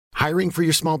Hiring for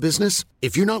your small business?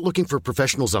 If you're not looking for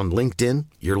professionals on LinkedIn,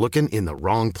 you're looking in the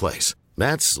wrong place.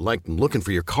 That's like looking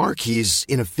for your car keys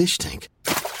in a fish tank.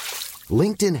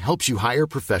 LinkedIn helps you hire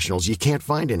professionals you can't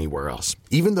find anywhere else,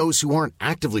 even those who aren't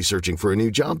actively searching for a new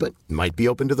job but might be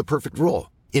open to the perfect role.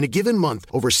 In a given month,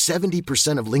 over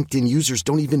 70% of LinkedIn users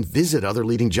don't even visit other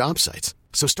leading job sites.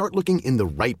 So start looking in the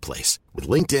right place. With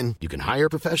LinkedIn, you can hire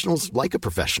professionals like a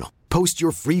professional. Post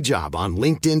your free job on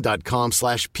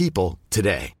linkedin.com/people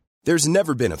today. There's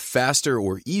never been a faster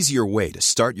or easier way to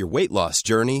start your weight loss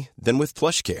journey than with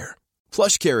PlushCare.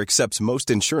 PlushCare accepts most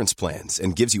insurance plans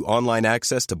and gives you online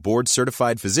access to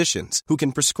board-certified physicians who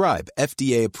can prescribe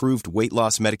FDA-approved weight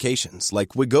loss medications like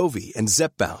Wegovy and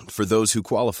Zepbound for those who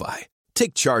qualify.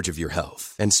 Take charge of your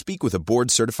health and speak with a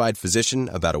board-certified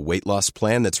physician about a weight loss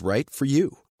plan that's right for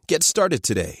you. Get started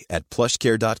today at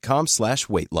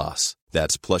plushcare.com/weight loss.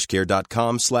 That's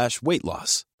plushcare.com/weight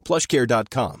loss.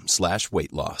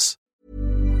 plushcare.com/weight loss.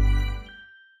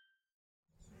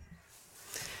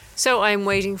 So I'm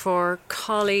waiting for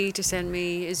Collie to send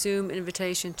me a Zoom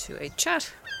invitation to a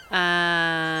chat.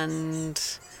 And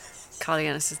Collie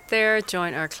Ennis is there.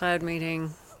 Join our cloud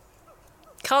meeting.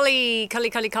 Collie.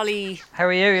 How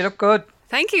are you? You look good.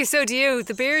 Thank you. So do you.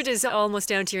 The beard is almost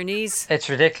down to your knees. It's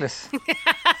ridiculous.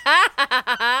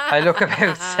 I look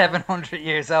about 700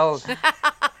 years old.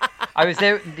 I was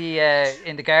out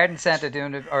in the garden centre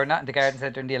in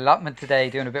the allotment today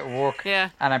doing a bit of work. Yeah.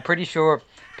 And I'm pretty sure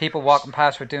people walking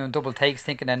past were doing double takes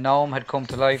thinking a gnome had come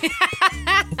to life. Look,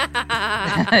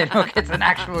 it's an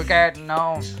actual garden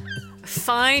gnome.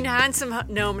 Fine, handsome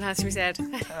gnome, it has to be said.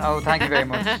 Oh, thank you very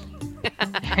much.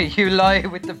 You lie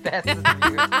with the best of the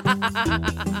viewers.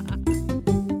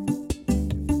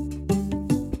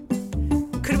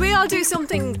 Could we all do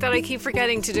something that I keep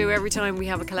forgetting to do every time we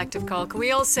have a collective call? Can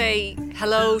we all say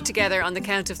hello together on the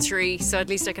count of 3 so at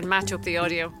least I can match up the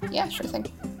audio? Yeah, sure thing.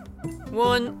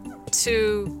 1,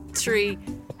 2, 3.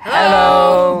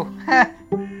 Hello!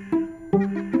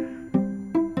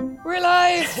 We're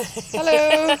live!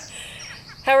 Hello!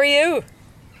 How are you?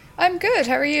 I'm good,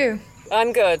 how are you?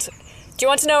 I'm good. Do you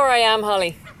want to know where I am,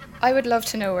 Holly? I would love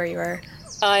to know where you are.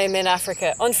 I'm in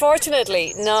Africa.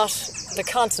 Unfortunately, not the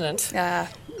continent,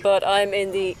 but I'm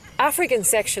in the African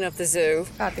section of the zoo.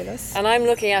 Fabulous. And I'm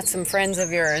looking at some friends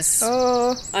of yours.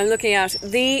 Oh. I'm looking at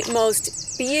the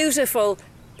most beautiful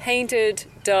painted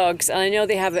dogs. And I know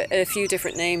they have a few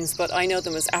different names, but I know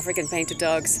them as African painted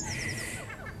dogs.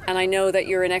 And I know that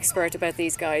you're an expert about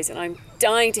these guys, and I'm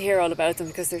dying to hear all about them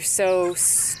because they're so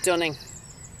stunning.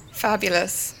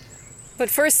 Fabulous. But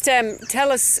first,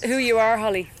 tell us who you are,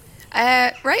 Holly.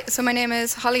 Right, so my name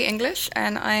is Holly English,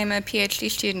 and I'm a PhD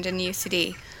student in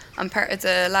UCD. I'm part of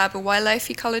the Lab of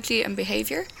Wildlife Ecology and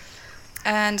Behaviour,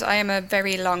 and I am a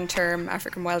very long-term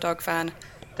African wild dog fan.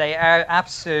 They are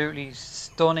absolutely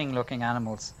stunning looking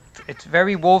animals. It's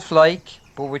very wolf-like,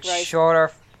 but with shorter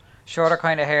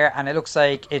kind of hair, and it looks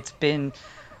like it's been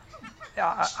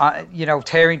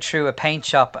tearing through a paint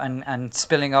shop and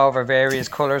spilling over various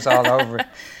colours all over it.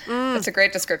 That's a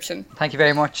great description. Thank you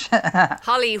very much.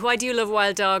 Holly, why do you love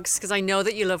wild dogs? Because I know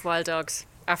that you love wild dogs,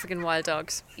 African wild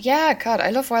dogs. Yeah, God, I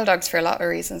love wild dogs for a lot of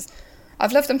reasons.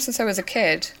 I've loved them since I was a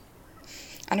kid,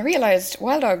 and I realised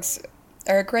wild dogs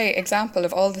are a great example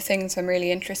of all the things I'm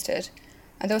really interested.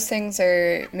 And those things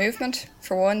are movement,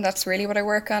 for one. That's really what I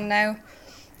work on now.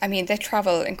 I mean, they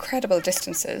travel incredible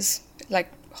distances, like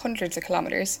hundreds of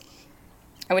kilometres,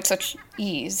 and with such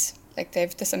ease. Like, they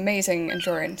have this amazing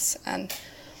endurance. And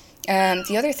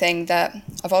the other thing that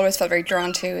I've always felt very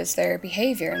drawn to is their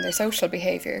behaviour and their social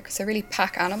behaviour, because they're really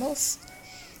pack animals.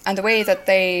 And the way that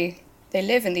they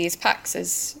live in these packs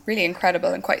is really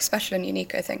incredible and quite special and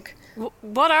unique, I think.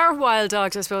 What are wild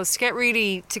dogs, I suppose? To get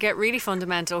really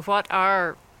fundamental, what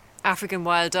are African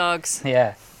wild dogs?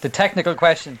 Yeah, the technical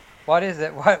question. What is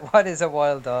it? What is a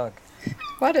wild dog?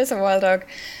 What is a wild dog?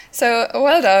 So a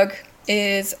wild dog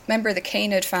is a member of the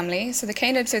canid family. So the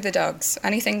canids are the dogs.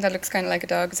 Anything that looks kind of like a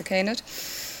dog is a canid.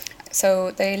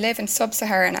 So they live in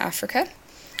sub-Saharan Africa.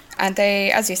 And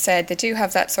they, as you said, they do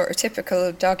have that sort of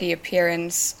typical doggy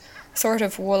appearance, sort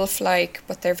of wolf-like,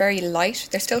 but they're very light.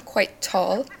 They're still quite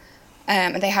tall.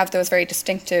 And they have those very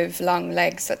distinctive long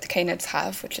legs that the canids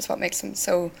have, which is what makes them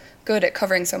so good at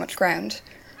covering so much ground.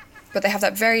 But they have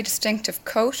that very distinctive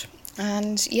coat.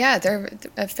 And yeah, they're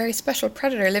a very special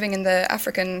predator living in the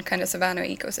African kind of savanna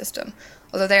ecosystem.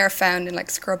 Although they are found in like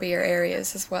scrubbier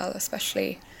areas as well,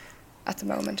 especially at the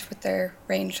moment with their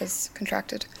range has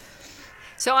contracted.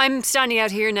 So I'm standing out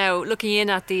here now looking in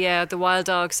at the wild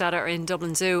dogs that are in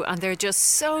Dublin Zoo, and they're just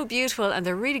so beautiful, and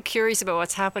they're really curious about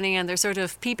what's happening, and they're sort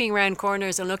of peeping around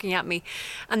corners and looking at me.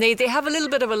 And they have a little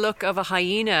bit of a look of a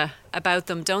hyena about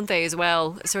them, don't they, as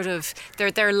well? Sort of,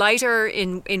 they're lighter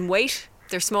in weight.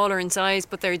 They're smaller in size,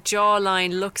 but their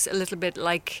jawline looks a little bit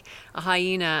like a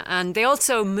hyena. And they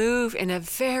also move in a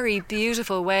very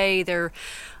beautiful way. They're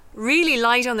really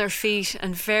light on their feet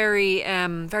and very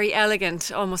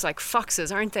elegant, almost like foxes,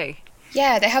 aren't they?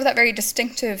 Yeah, they have that very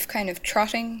distinctive kind of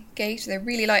trotting gait. They're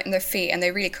really light on their feet and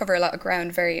they really cover a lot of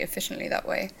ground very efficiently that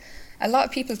way. A lot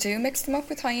of people do mix them up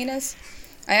with hyenas.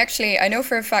 I know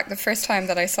for a fact the first time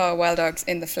that I saw wild dogs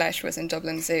in the flesh was in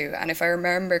Dublin Zoo, and if I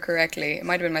remember correctly, it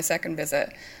might have been my second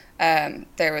visit,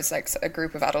 there was like a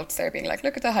group of adults there being like,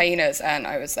 look at the hyenas, and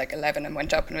I was like 11 and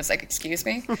went up and was like, excuse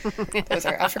me, those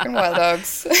are African wild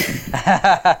dogs.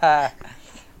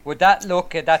 Would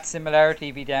that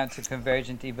similarity be down to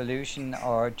convergent evolution,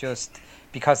 or just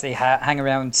because they hang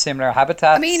around similar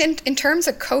habitats? I mean, in terms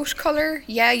of coat colour,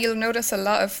 yeah, you'll notice a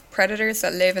lot of predators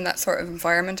that live in that sort of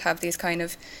environment have these kind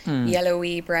of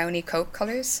yellowy, browny coat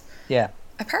colours. Yeah.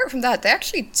 Apart from that, they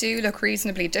actually do look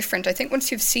reasonably different. I think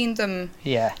once you've seen them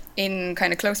in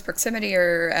kind of close proximity,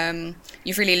 or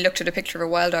you've really looked at a picture of a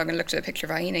wild dog and looked at a picture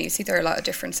of a hyena, you see there are a lot of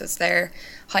differences there.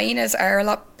 Hyenas are a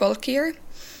lot bulkier.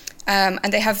 And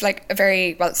they have like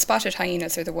spotted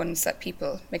hyenas are the ones that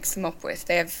people mix them up with.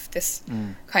 They have this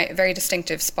kind of very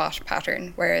distinctive spot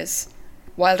pattern, whereas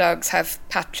wild dogs have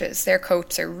patches. Their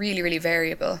coats are really, really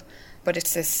variable, but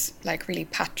it's this like really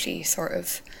patchy sort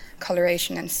of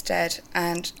coloration instead.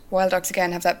 And wild dogs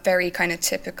again have that very kind of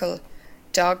typical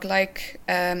dog-like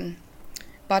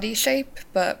body shape,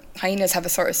 but hyenas have a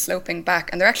sort of sloping back,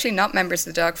 and they're actually not members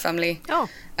of the dog family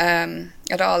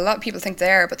at all. A lot of people think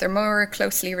they are, but they're more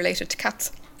closely related to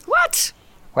cats. What?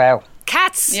 Wow.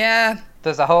 Cats? Yeah.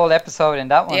 There's a whole episode in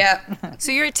that one. Yeah.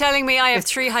 So you're telling me I have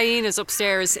 3 hyenas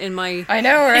upstairs in my... I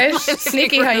know, right?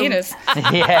 Sneaky hyenas.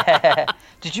 Yeah.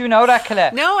 Did you know that,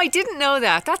 Colette? No, I didn't know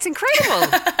that. That's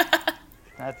incredible.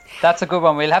 That's a good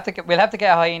one. We'll have to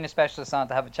get a hyena specialist on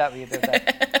to have a chat with you about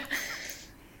that.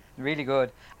 Really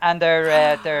good. And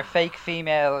they're fake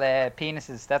female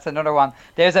penises. That's another one.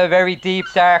 There's a very deep,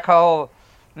 dark hole.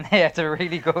 Yeah, it's a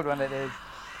really good one, it is.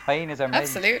 Hyenas are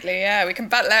amazing. Absolutely, yeah. We can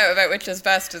battle out about which is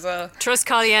best as well. Trust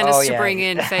Collianis to bring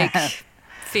in fake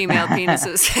female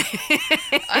penises.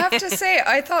 I have to say,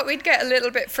 I thought we'd get a little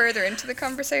bit further into the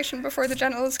conversation before the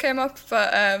genitals came up,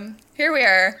 but here we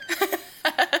are.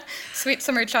 Sweet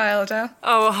summer child, huh?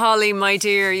 Oh, Holly, my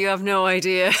dear, you have no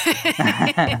idea.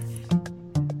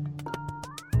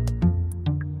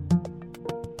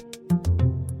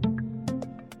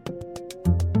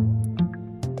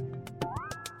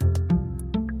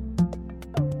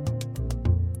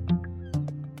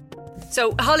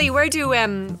 So, Holly, where do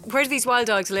these wild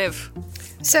dogs live?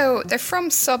 So, they're from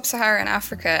sub-Saharan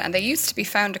Africa, and they used to be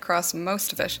found across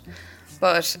most of it.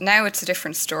 But now it's a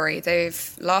different story.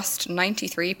 They've lost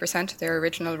 93% of their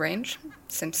original range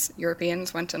since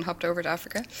Europeans went and hopped over to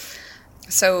Africa.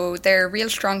 So their real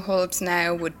strongholds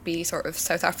now would be sort of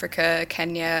South Africa,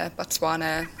 Kenya,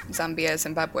 Botswana, Zambia,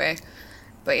 Zimbabwe.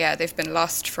 But yeah, they've been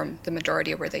lost from the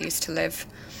majority of where they used to live.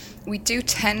 We do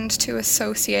tend to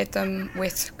associate them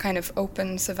with kind of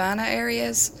open savanna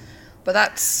areas, but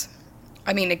that's,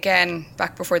 I mean, again,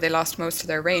 back before they lost most of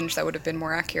their range, that would have been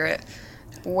more accurate.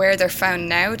 Where they're found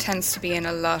now tends to be in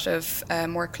a lot of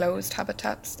more closed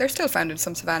habitats. They're still found in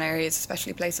some savanna areas,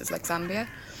 especially places like Zambia,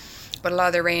 but a lot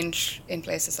of their range in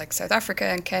places like South Africa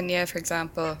and Kenya, for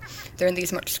example, they're in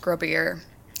these much scrubbier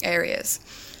areas.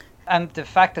 And the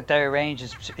fact that their range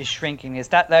is shrinking, is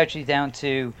that largely down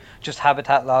to just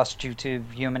habitat loss due to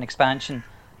human expansion?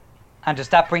 And does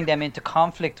that bring them into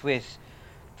conflict with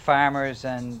farmers,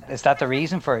 and is that the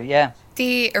reason for it? Yeah.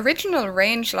 The original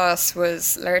range loss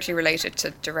was largely related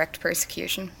to direct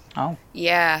persecution. Oh.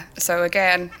 Yeah. So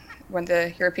again, when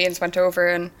the Europeans went over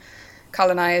and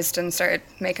colonised and started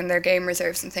making their game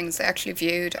reserves and things, they actually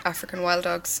viewed African wild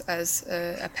dogs as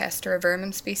a pest or a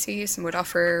vermin species and would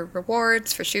offer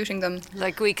rewards for shooting them.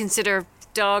 Like we consider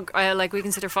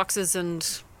foxes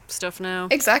and stuff now.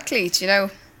 Exactly. You know,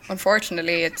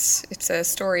 unfortunately, it's a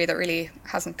story that really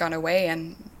hasn't gone away,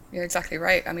 and you're exactly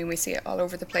right. I mean, we see it all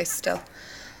over the place still.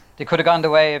 They could have gone the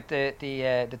way of the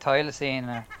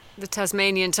thylacine. The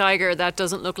Tasmanian tiger, that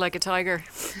doesn't look like a tiger.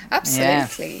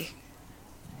 Absolutely.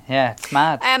 Yeah, it's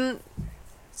mad.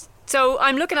 So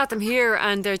I'm looking at them here,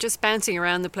 and they're just bouncing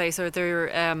around the place, or they're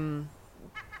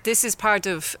This is part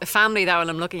of a family that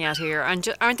I'm looking at here, and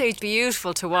aren't they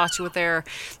beautiful to watch?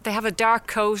 They have a dark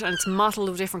coat and it's mottled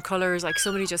with different colours, like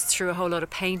somebody just threw a whole lot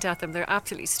of paint at them. They're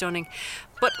absolutely stunning.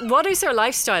 But what is their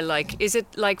lifestyle like? Is it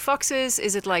like foxes?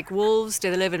 Is it like wolves?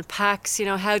 Do they live in packs? You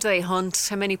know, how do they hunt?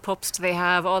 How many pups do they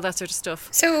have? All that sort of stuff.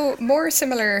 So more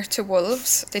similar to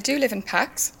wolves. They do live in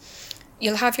packs.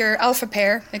 You'll have your alpha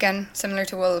pair, again, similar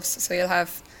to wolves. So you'll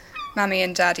have Mammy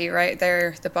and Daddy, right?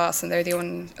 They're the boss and they're the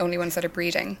only ones that are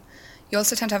breeding. You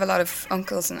also tend to have a lot of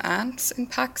uncles and aunts in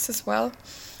packs as well.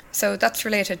 So that's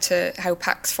related to how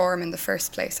packs form in the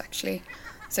first place, actually.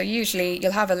 So usually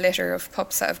you'll have a litter of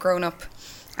pups that have grown up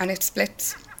and it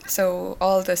splits. So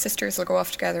all the sisters will go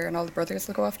off together and all the brothers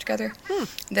will go off together.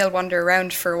 They'll wander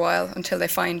around for a while until they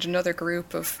find another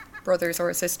group of brothers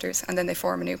or sisters, and then they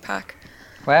form a new pack.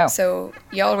 Wow. So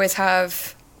you always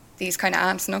have these kind of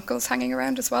aunts and uncles hanging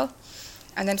around as well.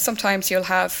 And then sometimes you'll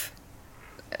have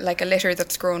like a litter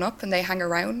that's grown up and they hang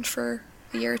around for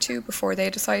a year or two before they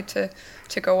decide to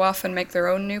go off and make their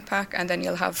own new pack. And then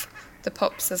you'll have the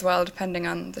pups as well, depending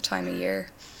on the time of year.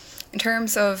 In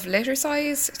terms of litter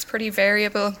size, it's pretty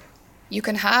variable. You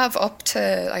can have up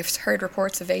to, I've heard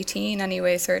reports of 18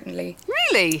 anyway, certainly.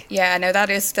 Really? Yeah, now that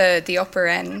is the upper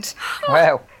end.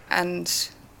 Wow. And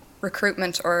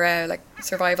recruitment or like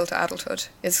survival to adulthood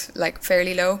is like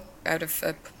fairly low. Out of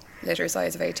a litter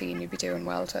size of 18, you'd be doing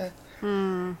well to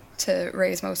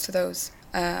raise most of those.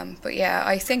 But yeah,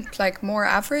 I think like more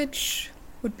average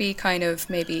would be kind of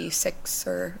maybe 6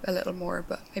 or a little more,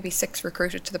 but maybe 6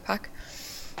 recruited to the pack.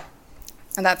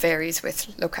 And that varies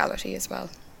with locality as well.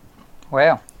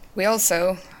 Wow. We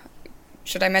also,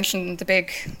 should I mention the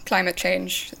big climate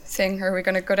change thing? Are we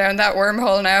going to go down that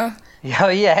wormhole now? Oh,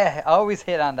 yeah, always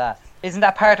hit on that. Isn't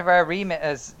that part of our remit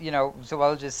as, you know,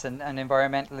 zoologists and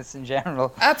environmentalists in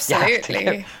general?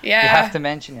 Absolutely, You have to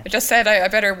mention it. I just said I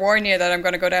better warn you that I'm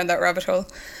going to go down that rabbit hole.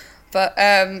 But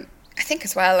I think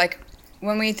as well, like,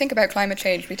 when we think about climate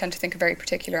change, we tend to think of very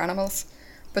particular animals.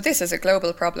 But this is a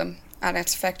global problem, and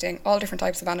it's affecting all different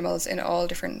types of animals in all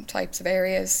different types of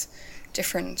areas,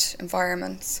 different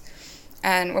environments.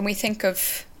 And when we think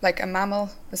of like a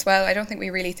mammal as well, I don't think we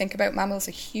really think about mammals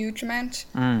a huge amount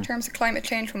in terms of climate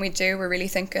change. When we do, we're really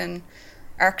thinking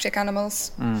Arctic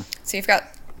animals. So you've got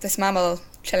this mammal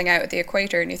chilling out at the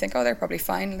equator and you think, oh, they're probably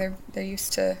fine, they're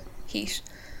used to heat.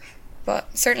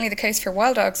 But certainly the case for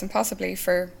wild dogs and possibly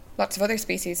for lots of other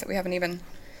species that we haven't even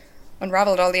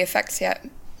unraveled all the effects yet.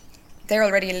 They're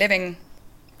already living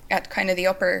at kind of the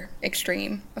upper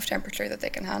extreme of temperature that they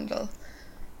can handle.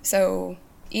 So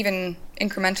even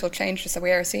incremental changes that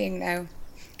we are seeing now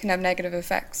can have negative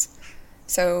effects.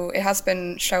 So it has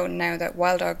been shown now that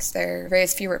wild dogs, they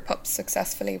raise fewer pups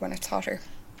successfully when it's hotter.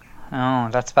 Oh,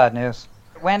 that's bad news.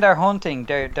 When they're hunting,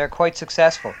 they're quite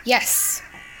successful. Yes.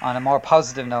 On a more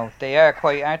positive note, they are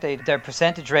quite, aren't they? Their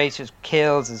percentage rate of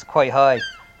kills is quite high.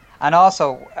 And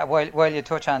also, while you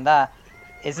touch on that,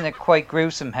 isn't it quite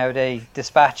gruesome how they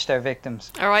dispatch their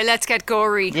victims? All right, let's get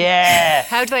gory. Yeah.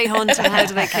 How do they hunt and how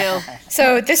do they kill?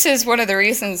 So this is one of the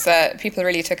reasons that people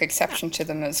really took exception to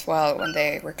them as well when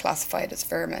they were classified as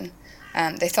vermin.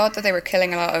 They thought that they were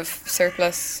killing a lot of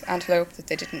surplus antelope that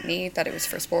they didn't need, that it was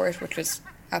for sport, which was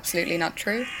absolutely not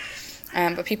true.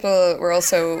 But people were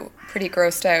also pretty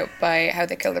grossed out by how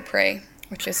they kill their prey,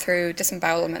 which is through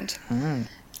disembowelment.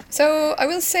 So I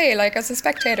will say, like, as a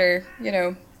spectator, you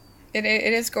know, it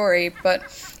is gory, but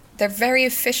they're very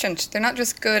efficient. They're not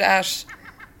just good at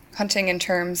hunting in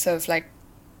terms of, like,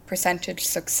 percentage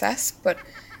success, but,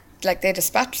 like, they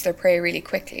dispatch their prey really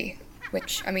quickly,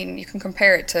 which, I mean, you can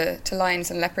compare it to lions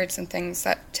and leopards and things.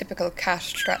 That typical cat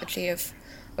strategy of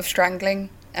strangling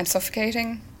and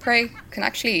suffocating prey can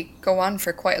actually go on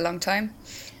for quite a long time,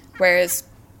 whereas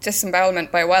disembowelment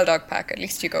by a wild dog pack, at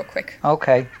least you go quick.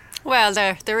 Okay. Well,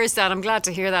 there is that. I'm glad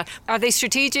to hear that. Are they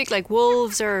strategic like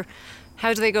wolves, or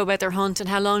how do they go about their hunt, and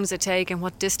how long does it take, and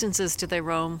what distances do they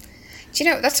roam? Do you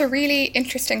know, that's a really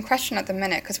interesting question at the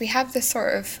minute, because we have this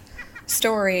sort of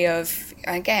story of,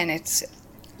 again, it's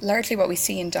largely what we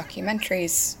see in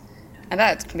documentaries, and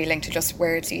that can be linked to just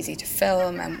where it's easy to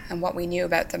film and what we knew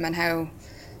about them, and how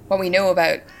what we know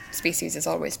about species is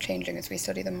always changing as we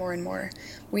study them more and more.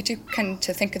 We do tend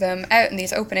to think of them out in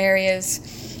these open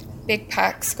areas, big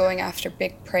packs going after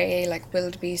big prey like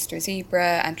wildebeest or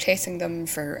zebra and chasing them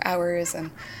for hours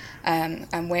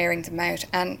and wearing them out.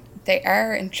 And they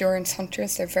are endurance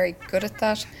hunters. They're very good at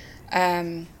that.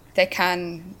 They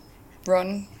can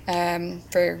run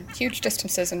for huge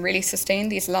distances and really sustain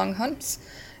these long hunts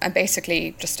and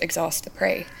basically just exhaust the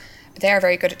prey. They are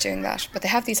very good at doing that. But they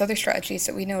have these other strategies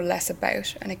that we know less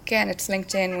about. And again, it's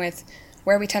linked in with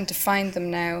where we tend to find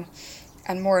them now.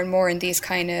 and more in these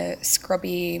kind of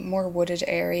scrubby, more wooded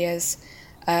areas.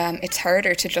 It's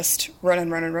harder to just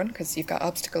run because you've got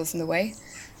obstacles in the way.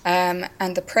 And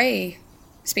the prey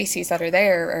species that are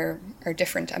there are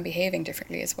different and behaving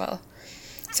differently as well.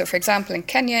 So, for example, in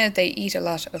Kenya, they eat a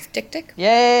lot of dik-dik.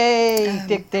 Yay,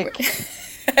 dik-dik.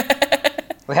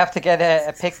 We have to get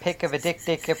a pic of a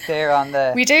dik-dik up there on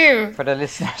the... We do. For the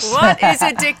listeners. What is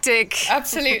a dik-dik?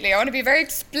 Absolutely. I want to be very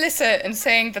explicit in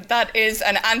saying that is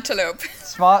an antelope.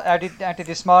 Aren't they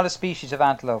the smallest species of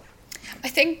antelope?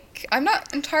 I'm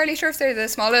not entirely sure if they're the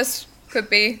smallest. Could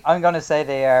be. I'm going to say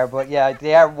they are, but yeah,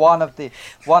 they are one of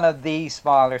the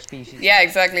smaller species. Yeah,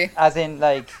 exactly. As in,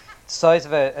 like, size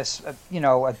of a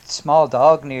small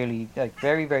dog, nearly, like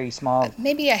very, very small.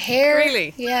 Maybe a hare.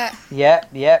 Really? Yeah.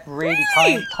 Yeah, really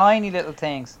tiny little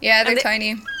things. Yeah, they're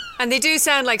tiny. And they do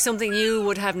sound like something you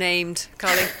would have named,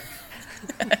 Collie.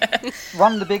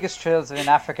 One of the biggest thrills in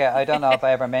Africa, I don't know if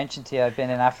I ever mentioned to you, I've been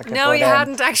in Africa. No, you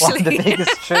hadn't actually. One of the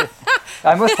biggest thrills.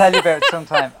 I must tell you about it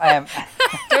sometime.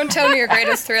 Don't tell me your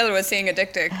greatest thrill was seeing a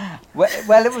dik-dik.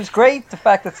 Well, it was great, the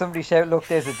fact that somebody shouted, look,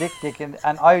 there's a dik-dik, and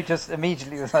I just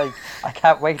immediately was like, I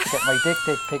can't wait to get my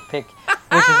dik-dik pick,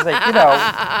 which is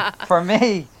like, for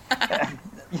me,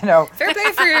 Fair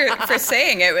play for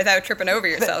saying it without tripping over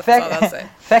yourself, that's all I'll say.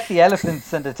 Feck the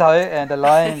elephants and the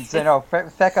lions,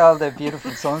 feck all the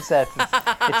beautiful sunsets. It's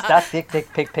that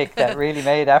dik-dik pick that really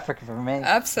made Africa for me.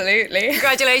 Absolutely.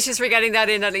 Congratulations for getting that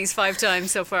in at least 5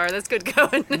 times so far. That's good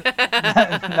going.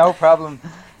 No problem.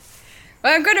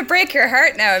 Well, I'm going to break your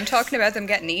heart now. I'm talking about them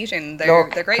getting eaten. They're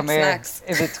great snacks.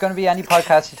 If it's going to be any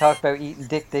podcast you talk about eating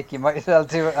dik-dik, you might as well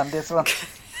do it on this one.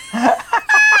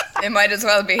 It might as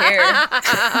well be here.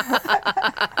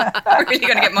 We're really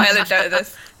going to get mileage out of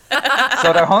this.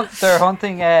 So they're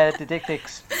hunting the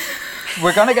dik-diks.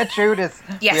 We're going to get through this.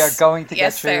 Yes. We are going to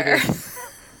get through this.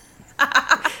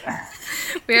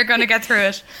 We are going to get through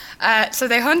it. So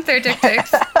they hunt their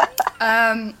dik-diks.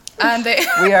 And they...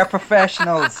 We are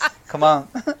professionals. Come on.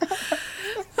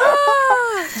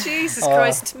 Jesus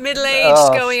Christ.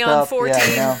 Middle-aged, going on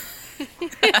 14.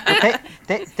 Yeah,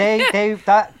 they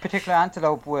that particular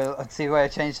antelope will, let's see why I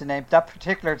changed the name, that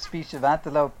particular species of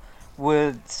antelope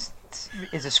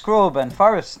is a scrub and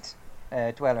forest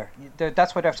dweller.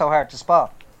 That's why they're so hard to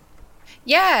spot.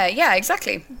 Yeah,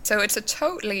 exactly. So it's a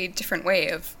totally different way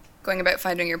of going about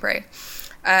finding your prey.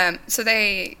 So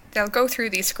they'll go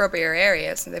through these scrubbier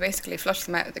areas and they basically flush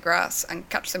them out of the grass and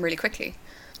catch them really quickly.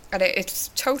 And it's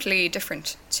totally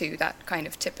different to that kind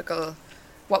of typical,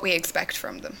 what we expect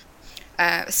from them.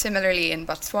 Similarly, in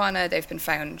Botswana, they've been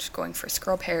found going for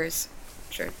scrub hares,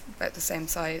 which are about the same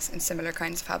size in similar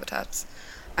kinds of habitats.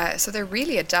 So they're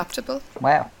really adaptable.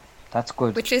 Wow, that's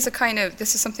good. Which is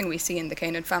this is something we see in the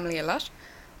canid family a lot.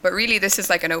 But really, this is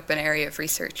like an open area of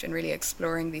research and really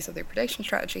exploring these other predation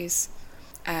strategies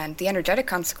and the energetic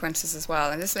consequences as well.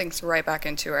 And this links right back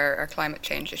into our climate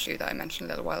change issue that I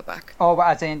mentioned a little while back. Oh,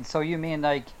 as in, so you mean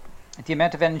like the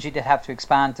amount of energy they have to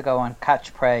expand to go and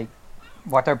catch prey,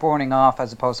 what they're burning off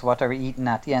as opposed to what they're eating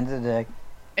at the end of the day.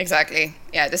 Exactly.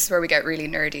 Yeah, this is where we get really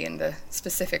nerdy in the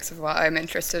specifics of what I'm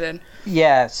interested in.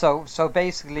 Yeah, so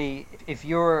basically, if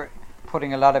you're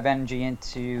putting a lot of energy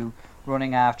into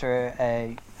running after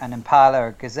an impala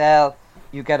or gazelle,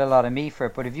 you get a lot of meat for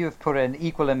it. But if you have put an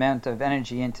equal amount of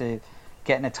energy into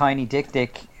getting a tiny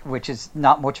dik-dik, which is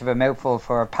not much of a mouthful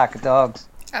for a pack of dogs.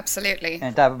 Absolutely.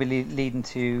 And that would be leading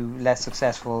to less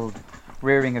successful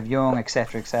rearing of young,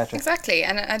 etc., etc. Exactly,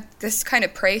 and this kind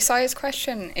of prey size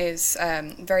question is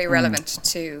very relevant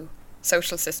to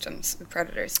social systems with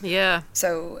predators. Yeah.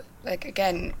 So, like,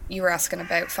 again, you were asking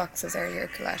about foxes earlier,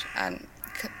 Colette, and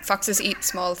foxes eat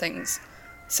small things.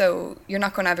 So you're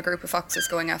not going to have a group of foxes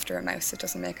going after a mouse. It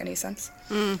doesn't make any sense.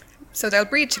 So they'll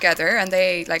breed together, and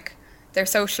they're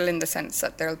social in the sense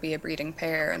that there'll be a breeding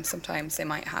pair, and sometimes they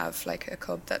might have like a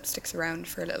cub that sticks around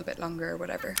for a little bit longer or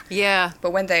whatever. Yeah.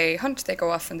 But when they hunt, they go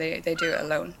off and they do it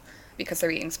alone because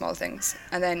they're eating small things.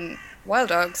 And then wild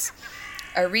dogs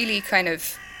are really kind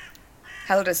of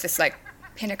held as this like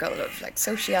pinnacle of like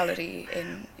sociality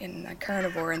in a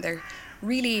carnivore, and they're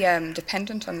really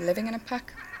dependent on living in a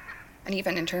pack. And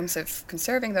even in terms of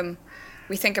conserving them,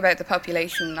 we think about the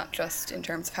population not just in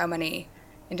terms of how many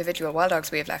individual wild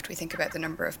dogs we have left, we think about the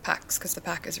number of packs, because the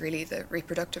pack is really the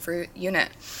reproductive unit.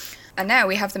 And now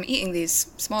we have them eating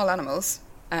these small animals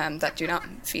that do not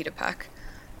feed a pack,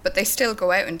 but they still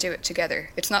go out and do it together.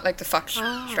 It's not like the fox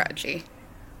strategy,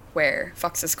 where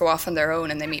foxes go off on their own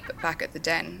and they meet back at the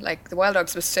den. Like, the wild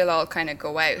dogs will still all kind of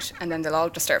go out, and then they'll all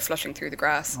just start flushing through the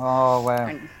grass. Oh, wow.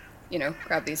 And,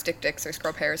 grab these dik-diks or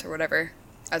scrub hares or whatever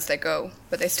as they go.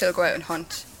 But they still go out and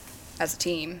hunt as a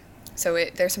team. So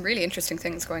there's some really interesting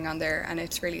things going on there, and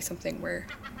it's really something we're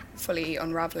fully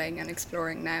unraveling and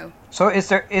exploring now. So is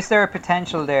there a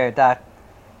potential there that,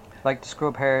 like the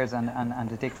scrub hares and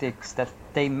the dik-diks, that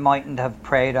they mightn't have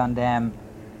preyed on them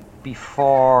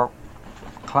before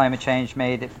climate change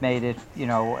made it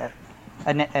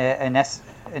a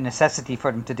necessity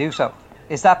for them to do so?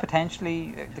 Is that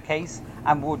potentially the case?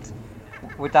 And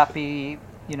would that be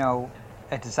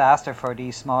a disaster for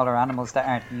these smaller animals that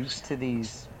aren't used to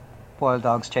these wild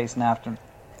dogs chasing after them?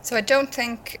 So I don't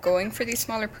think going for these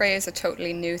smaller prey is a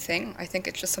totally new thing. I think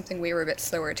it's just something we were a bit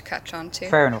slower to catch on to.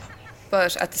 Fair enough.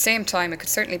 But at the same time, it could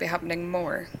certainly be happening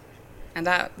more. And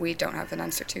that we don't have an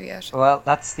answer to yet. Well,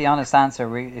 that's the honest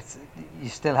answer. You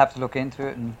still have to look into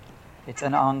it, and it's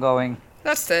an ongoing...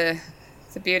 That's the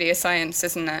beauty of science,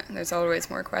 isn't it? There's always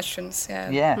more questions.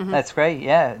 Yeah, that's great.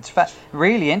 Yeah, it's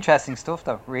really interesting stuff,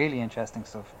 though. Really interesting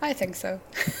stuff. I think so.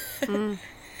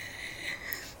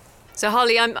 So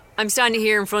Holly, I'm standing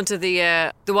here in front of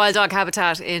the wild dog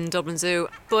habitat in Dublin Zoo.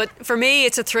 But for me,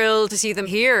 it's a thrill to see them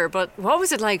here. But what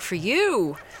was it like for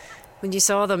you when you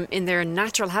saw them in their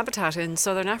natural habitat in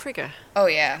southern Africa? Oh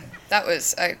yeah, that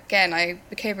was, again, I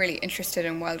became really interested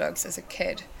in wild dogs as a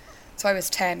kid. So I was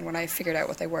 10 when I figured out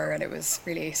what they were, and it was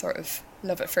really sort of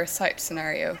love at first sight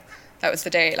scenario. That was the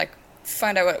day,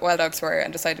 found out what wild dogs were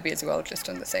and decided to be a zoologist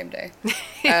on the same day.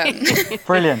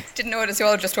 Brilliant. Didn't know what a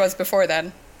zoologist was before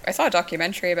then. I saw a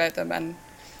documentary about them, and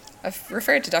I've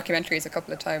referred to documentaries a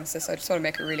couple of times, so I just want to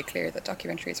make it really clear that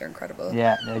documentaries are incredible.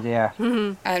 Yeah, they are.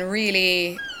 And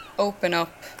really open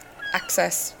up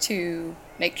access to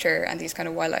nature and these kind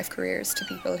of wildlife careers to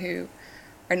people who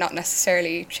are not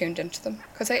necessarily tuned into them.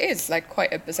 Because it is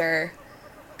quite a bizarre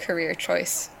career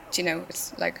choice.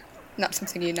 It's not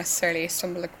something you necessarily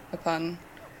stumble upon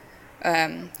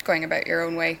going about your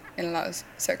own way in a lot of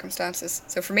circumstances.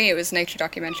 So for me, it was nature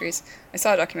documentaries. I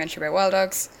saw a documentary about wild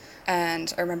dogs,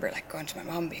 and I remember going to my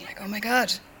mom being like, oh my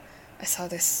God, I saw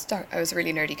this I was a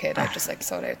really nerdy kid. I just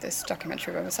sought out this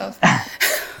documentary by myself.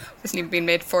 Wasn't even being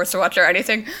made forced to watch or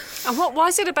anything. And what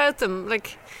was it about them?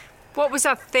 What was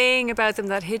that thing about them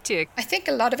that hit you? I think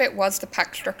a lot of it was the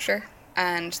pack structure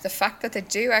and the fact that they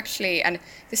do actually, and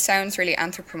this sounds really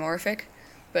anthropomorphic,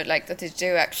 but that they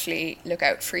do actually look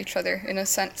out for each other in a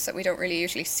sense that we don't really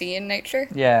usually see in nature.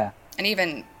 Yeah. And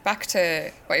even back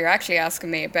to what you're actually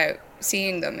asking me about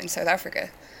seeing them in South Africa,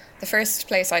 the first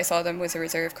place I saw them was a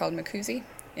reserve called Makuzi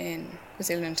in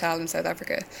KwaZulu-Natal in South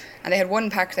Africa. And they had one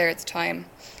pack there at the time,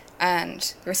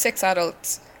 and there were 6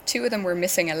 adults. 2 of them were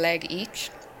missing a leg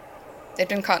each. They'd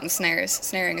been caught in snares.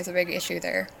 Snaring is a big issue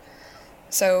there.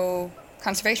 So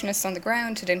conservationists on the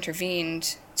ground had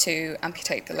intervened to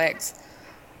amputate the legs.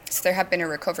 So there had been a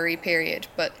recovery period,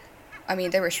 but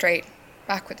they were straight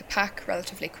back with the pack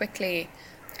relatively quickly,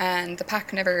 and the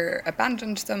pack never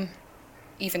abandoned them,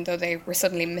 even though they were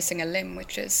suddenly missing a limb,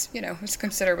 which is, it's a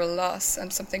considerable loss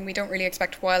and something we don't really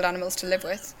expect wild animals to live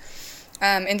with.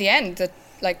 In the end, the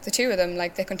 2 of them,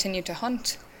 they continued to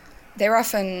hunt. They were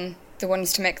often the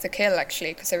ones to make the kill,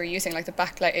 actually, because they were using the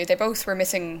back leg. They both were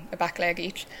missing a back leg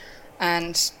each,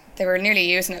 and they were nearly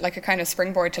using it like a kind of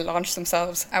springboard to launch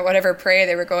themselves at whatever prey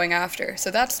they were going after. So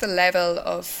that's the level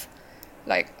of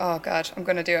oh God, I'm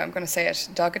going to say it,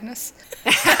 doggedness.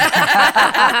 Brilliant.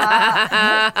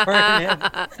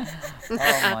 Oh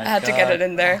my I had to get it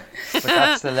in there. But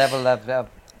that's the level of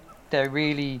they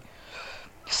really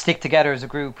stick together as a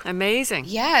group. Amazing.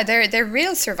 Yeah, they're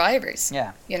real survivors.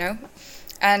 Yeah.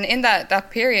 And in that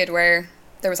period where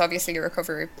there was obviously a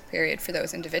recovery period for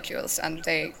those individuals, and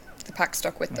the pack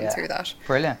stuck with them through that.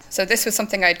 Brilliant. So this was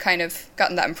something I'd kind of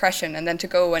gotten that impression, and then to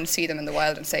go and see them in the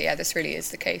wild and say, yeah, this really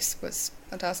is the case, was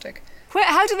fantastic.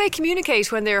 How do they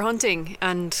communicate when they're hunting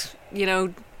and,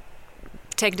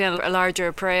 taking down a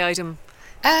larger prey item?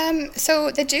 So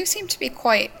they do seem to be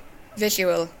quite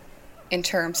visual in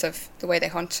terms of the way they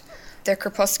hunt. They're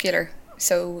crepuscular,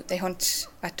 so they hunt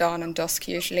at dawn and dusk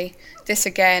usually. This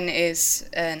again is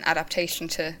an adaptation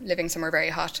to living somewhere very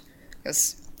hot,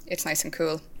 because it's nice and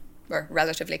cool, or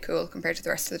relatively cool compared to the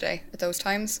rest of the day at those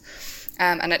times.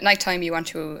 And at night time you want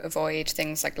to avoid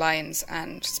things like lions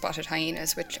and spotted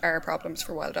hyenas, which are problems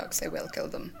for wild dogs. They will kill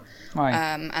them. Right.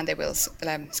 And they will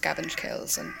scavenge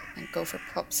kills and go for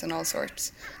pups and all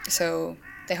sorts. So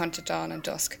they hunt at dawn and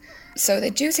dusk. So they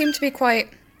do seem to be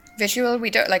quite visual. We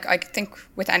don't I think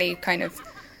with any kind of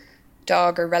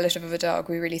dog or relative of a dog,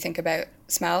 we really think about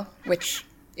smell, which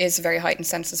is a very heightened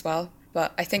sense as well.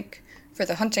 But I think for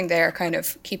the hunting, they are kind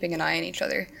of keeping an eye on each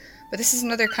other. But this is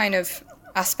another kind of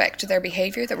aspect to their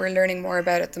behaviour that we're learning more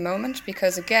about at the moment,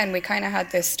 because again, we kind of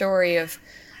had this story of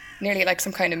nearly like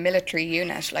some kind of military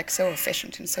unit, like so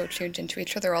efficient and so tuned into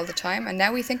each other all the time. And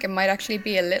now we think it might actually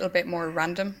be a little bit more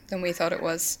random than we thought it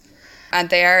was. And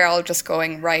they are all just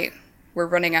going, right, we're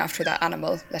running after that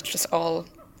animal, let's just all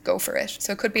go for it.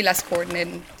 So it could be less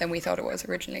coordinated than we thought it was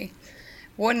originally.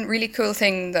 One really cool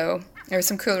thing, though, there was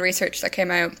some cool research that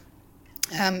came out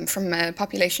from a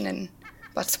population in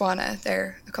Botswana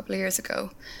there a couple of years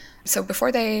ago. So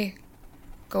before they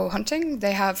go hunting,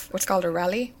 they have what's called a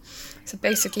rally. So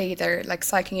basically they're like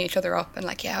psyching each other up and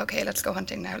like, yeah, okay, let's go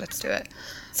hunting now, let's do it.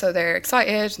 So they're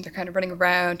excited and they're kind of running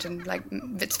around and like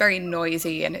it's very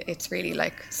noisy and it's really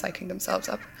like psyching themselves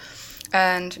up.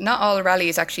 And not all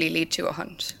rallies actually lead to a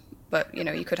hunt, but you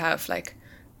know, you could have like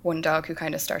one dog who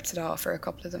kind of starts it off, or a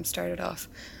couple of them started off.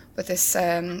 But this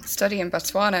study in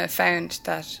Botswana found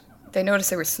that they noticed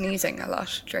they were sneezing a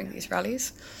lot during these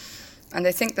rallies. And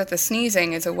they think that the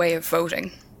sneezing is a way of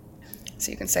voting.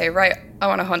 So you can say, right, I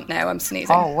want to hunt now, I'm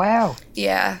sneezing. Oh, wow.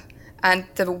 Yeah. And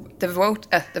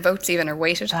the votes even are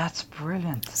weighted. That's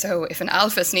brilliant. So if an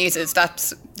alpha sneezes,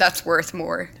 that's worth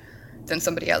more than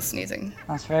somebody else sneezing.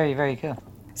 That's very, very cool.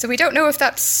 So we don't know if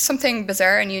that's something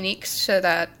bizarre and unique to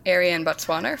that area in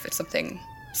Botswana, or if it's something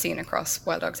seen across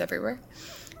wild dogs everywhere.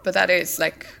 But that is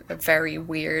like a very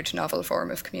weird, novel form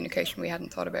of communication we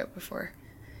hadn't thought about before.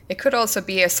 It could also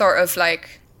be a sort of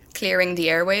like clearing the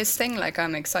airways thing, like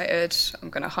I'm excited, I'm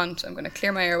going to hunt, I'm going to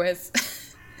clear my airways,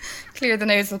 clear the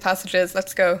nasal passages,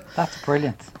 let's go. That's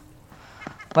brilliant.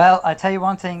 Well, I tell you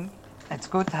one thing, it's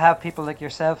good to have people like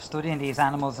yourself studying these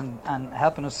animals and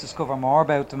helping us discover more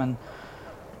about them, and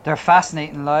they're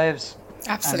fascinating lives.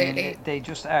 Absolutely. I mean, they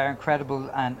just are incredible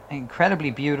and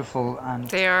incredibly beautiful. And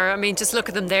they are. I mean, just look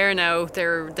at them there now.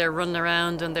 They're running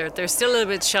around and they're still a little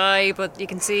bit shy, but you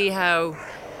can see how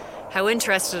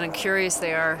interested and curious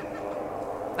they are,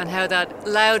 and how that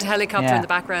loud helicopter in the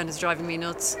background is driving me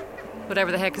nuts.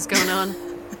 Whatever the heck is going on.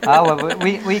 Oh well,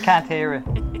 we can't hear it.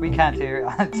 We can't hear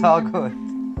it. It's all good.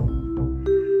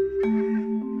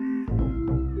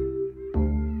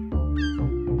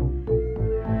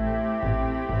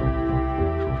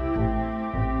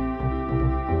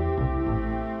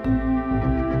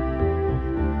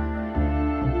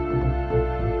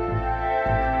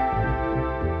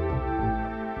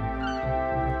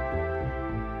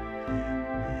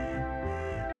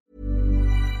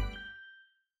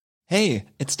 Hey,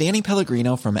 it's Danny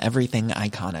Pellegrino from Everything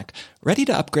Iconic. Ready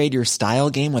to upgrade your style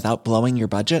game without blowing your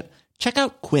budget? Check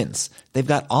out Quince. They've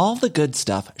got all the good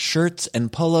stuff, shirts and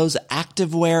polos,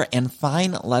 activewear, and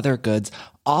fine leather goods,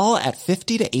 all at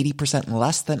 50 to 80%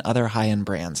 less than other high-end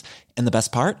brands. And the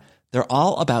best part? They're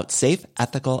all about safe,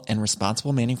 ethical, and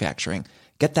responsible manufacturing.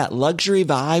 Get that luxury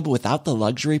vibe without the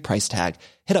luxury price tag.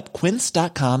 Hit up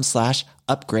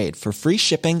quince.com/upgrade for free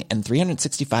shipping and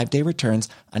 365-day returns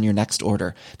on your next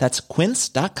order. That's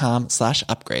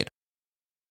quince.com/upgrade.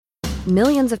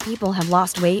 Millions of people have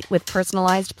lost weight with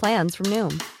personalized plans from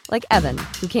Noom. Like Evan,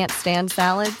 who can't stand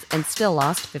salads and still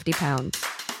lost 50 pounds.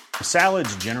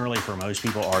 Salads generally for most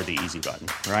people are the easy button,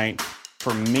 right?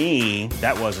 For me,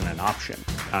 that wasn't an option.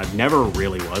 I never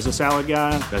really was a salad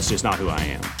guy. That's just not who I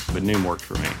am. But Noom worked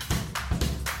for me.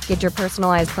 Get your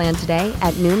personalized plan today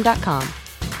at Noom.com.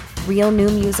 Real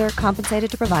Noom user compensated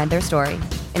to provide their story.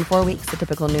 In 4 weeks, the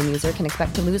typical Noom user can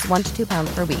expect to lose 1 to 2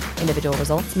 pounds per week. Individual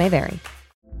results may vary.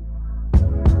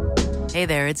 Hey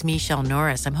there, it's Michelle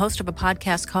Norris. I'm host of a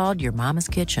podcast called Your Mama's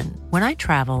Kitchen. When I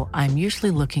travel, I'm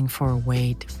usually looking for a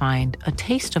way to find a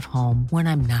taste of home when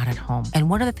I'm not at home. And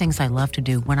one of the things I love to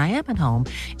do when I am at home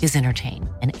is entertain.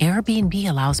 And Airbnb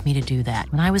allows me to do that.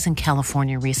 When I was in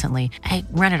California recently, I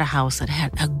rented a house that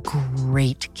had a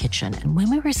great kitchen. And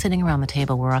when we were sitting around the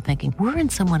table, we were all thinking, we're in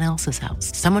someone else's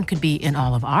house. Someone could be in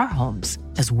all of our homes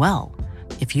as well.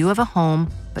 If you have a home,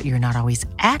 but you're not always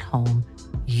at home,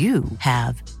 you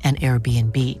have an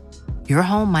Airbnb. Your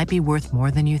home might be worth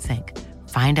more than you think.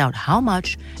 Find out how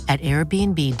much at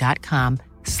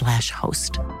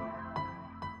airbnb.com/host.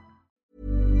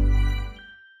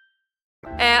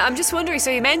 I'm just wondering, so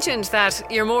you mentioned that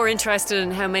you're more interested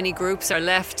in how many groups are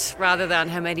left rather than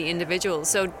how many individuals.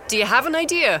 So do you have an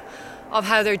idea of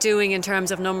how they're doing in terms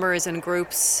of numbers and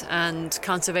groups and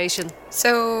conservation?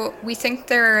 So we think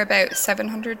there are about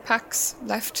 700 packs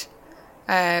left.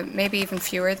 Maybe even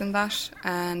fewer than that.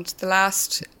 And the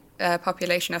last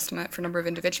population estimate for number of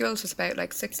individuals was about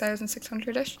like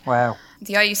 6,600-ish. Wow.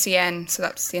 The IUCN, so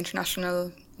that's the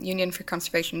International Union for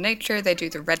Conservation of Nature, they do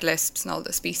the red lists and all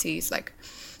the species, like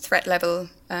threat level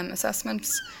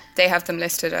assessments. They have them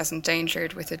listed as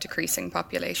endangered with a decreasing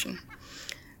population.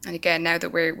 And again, now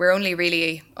that we're only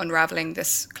really unravelling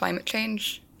this climate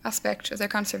change aspect of their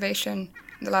conservation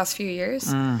in the last few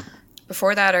years.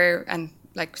 Before that, and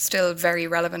like still very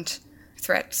relevant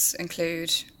threats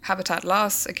include habitat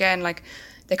loss. Again, like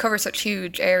they cover such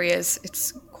huge areas,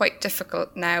 it's quite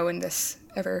difficult now in this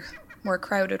ever more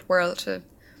crowded world to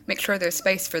make sure there's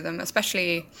space for them,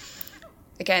 especially,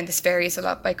 again, this varies a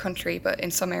lot by country, but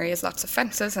in some areas lots of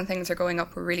fences and things are going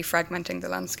up. We're really fragmenting the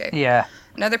landscape. Yeah.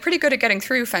 Now, they're pretty good at getting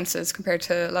through fences compared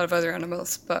to a lot of other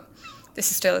animals, but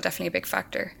this is still definitely a big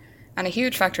factor. And a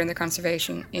huge factor in their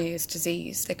conservation is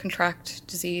disease. They contract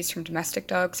disease from domestic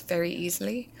dogs very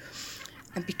easily.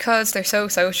 And because they're so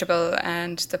sociable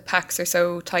and the packs are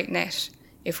so tight-knit,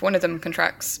 if one of them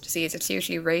contracts disease, it's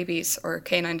usually rabies or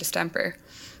canine distemper.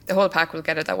 The whole pack will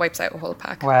get it. That wipes out a whole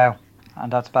pack. Wow.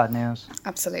 And that's bad news.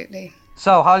 Absolutely.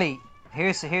 So, Holly,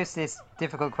 here's this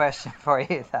difficult question for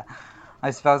you that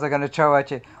I suppose I'm going to throw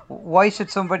at you. Why should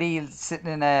somebody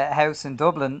sitting in a house in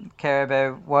Dublin care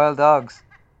about wild dogs?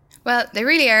 Well, they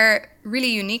really are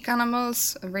really unique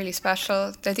animals and really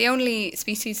special. They're the only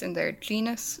species in their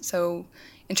genus. So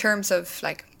in terms of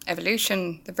like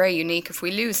evolution, they're very unique. If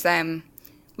we lose them,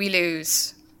 we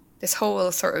lose this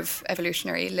whole sort of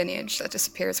evolutionary lineage that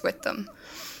disappears with them.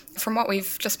 From what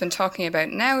we've just been talking about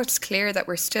now, it's clear that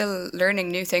we're still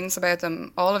learning new things about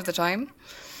them all of the time.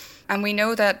 And we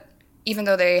know that even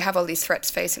though they have all these threats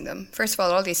facing them, first of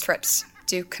all these threats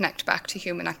do connect back to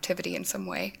human activity in some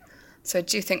way. So I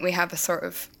do think we have a sort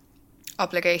of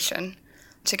obligation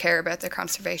to care about their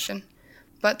conservation.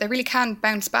 But they really can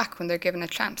bounce back when they're given a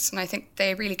chance. And I think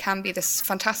they really can be this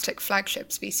fantastic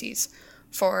flagship species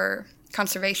for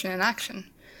conservation in action.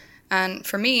 And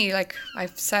for me, like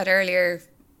I've said earlier,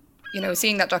 you know,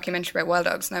 seeing that documentary about wild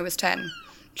dogs when I was 10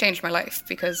 changed my life,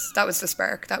 because that was the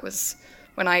spark. That was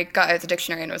when I got out the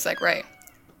dictionary and was like, right,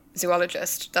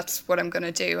 zoologist, that's what I'm going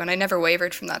to do. And I never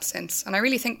wavered from that since. And I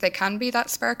really think they can be that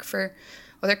spark for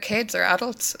other kids or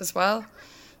adults as well.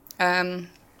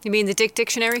 You mean the Dick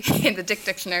Dictionary? In the Dick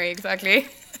Dictionary, exactly.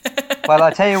 Well,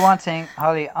 I'll tell you one thing,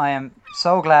 Holly, I am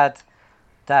so glad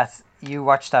that you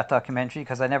watched that documentary,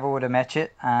 because I never would have met you.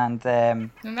 And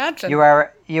imagine. You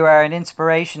are an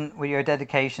inspiration with your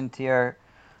dedication to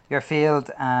your field,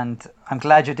 and I'm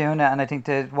glad you're doing it. And I think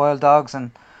the wild dogs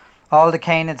and all the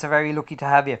canids are very lucky to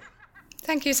have you.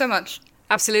 Thank you so much.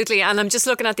 Absolutely. And I'm just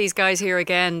looking at these guys here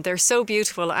again. They're so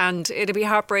beautiful, and it'd be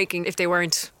heartbreaking if they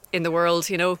weren't in the world,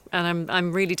 you know. And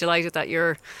I'm really delighted that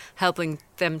you're helping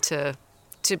them to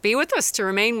be with us, to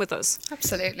remain with us.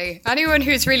 Absolutely. Anyone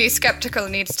who's really sceptical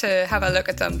needs to have a look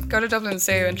at them. Go to Dublin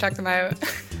Zoo and check them out.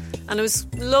 And it was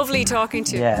lovely talking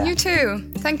to you. Yeah. You too.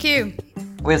 Thank you.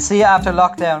 We'll see you after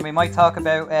lockdown. We might talk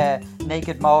about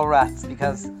naked mole rats,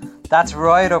 because that's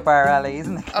right up our alley,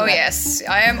 isn't it? Oh yes,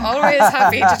 I am always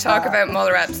happy to talk about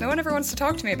mole rats. No one ever wants to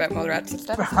talk to me about mole rats. It's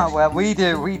definitely... Well, we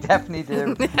do. We definitely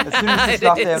do. As soon as this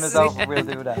lockdown is over, we'll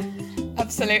do that.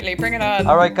 Absolutely. Bring it on.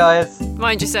 All right, guys.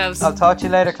 Mind yourselves. I'll talk to you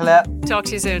later, Colette. Talk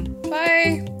to you soon.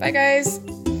 Bye. Bye, guys.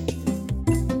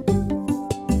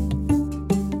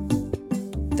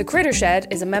 The Critter Shed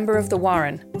is a member of The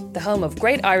Warren, the home of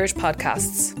great Irish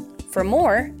podcasts. For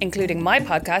more, including my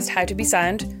podcast, How to Be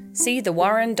Sound, see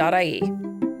thewarren.ie.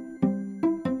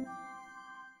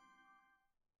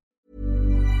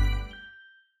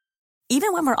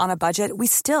 Even when we're on a budget, we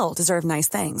still deserve nice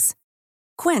things.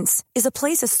 Quince is a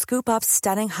place to scoop up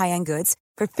stunning high-end goods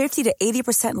for 50 to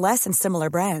 80% less than similar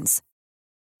brands.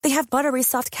 They have buttery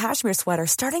soft cashmere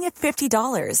sweaters starting at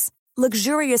 $50,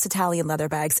 luxurious Italian leather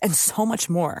bags, and so much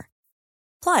more.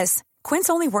 Plus,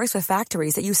 Quince only works with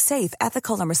factories that use safe,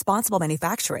 ethical, and responsible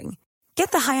manufacturing.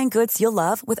 Get the high-end goods you'll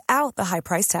love without the high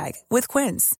price tag with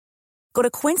Quince. Go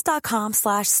to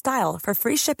quince.com/style for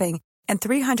free shipping and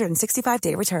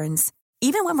 365-day returns.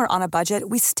 Even when we're on a budget,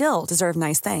 we still deserve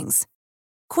nice things.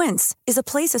 Quince is a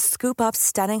place to scoop up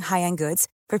stunning high-end goods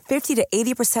for 50 to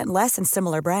 80% less than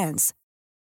similar brands.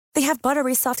 They have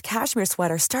buttery soft cashmere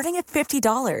sweaters starting at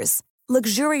 $50,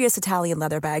 luxurious Italian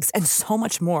leather bags, and so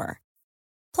much more.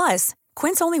 Plus,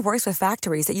 Quince only works with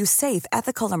factories that use safe,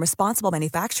 ethical, and responsible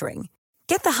manufacturing.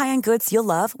 Get the high-end goods you'll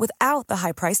love without the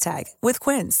high price tag with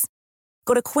Quince.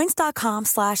 Go to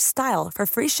quince.com/style for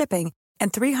free shipping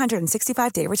and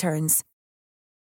 365-day returns.